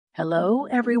Hello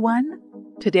everyone!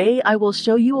 Today I will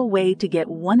show you a way to get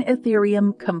 1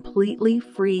 Ethereum completely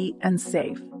free and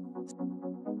safe.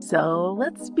 So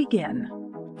let's begin.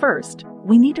 First,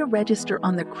 we need to register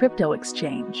on the crypto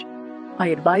exchange. I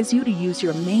advise you to use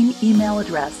your main email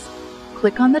address.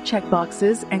 Click on the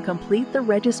checkboxes and complete the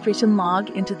registration log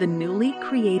into the newly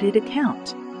created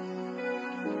account.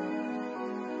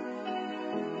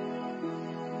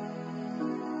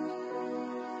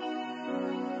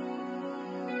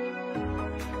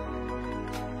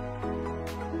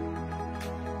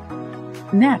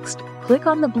 Next, click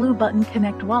on the blue button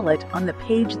Connect Wallet on the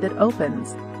page that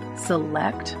opens.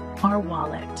 Select our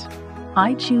wallet.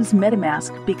 I choose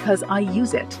MetaMask because I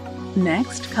use it.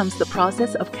 Next comes the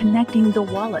process of connecting the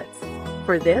wallets.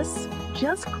 For this,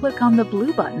 just click on the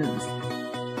blue buttons.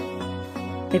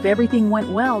 If everything went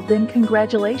well, then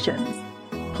congratulations.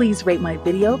 Please rate my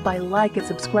video by like and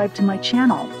subscribe to my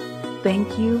channel.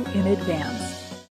 Thank you in advance.